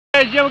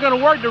ladies and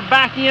gentlemen, we're going to work the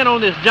back end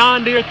on this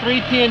John Deere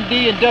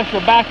 310D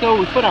industrial backhoe.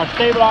 We put our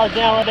stabilizers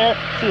down right there.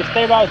 See the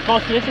stabilizer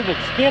function. This is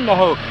extend the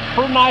hoe.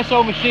 Pretty nice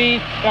old machine.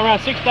 Got around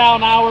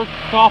 6,000 hours.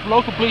 Come off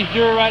local police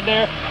jury right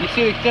there. You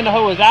see the extend the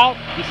hoe is out.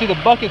 You see the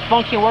bucket's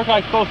function work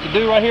like it's supposed to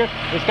do right here.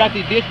 It's got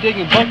the ditch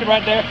digging bucket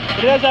right there.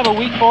 It does have a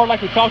weak forward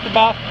like we talked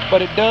about,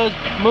 but it does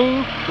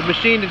move. The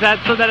machine is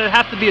that so that it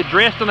has to be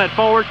addressed on that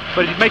forward,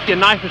 but it makes you a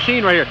nice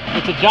machine right here.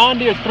 It's a John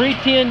Deere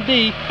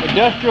 310D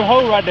industrial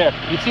hoe right there.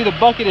 You see the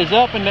bucket is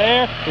up in the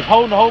air. It's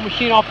holding the whole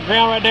machine off the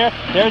ground right there.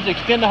 There's the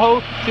extend the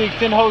hoe. See the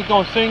extend the hoe is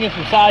going swinging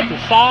from side to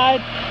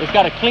side. It's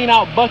got a clean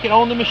out bucket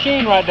on the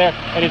machine right there,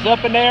 and it's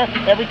up in there.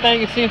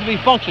 Everything seems to be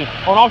functioning.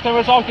 On October,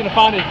 it's all you can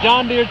find is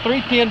John Deere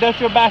 310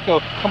 industrial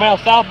backhoe coming out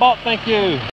of South Balk. Thank you.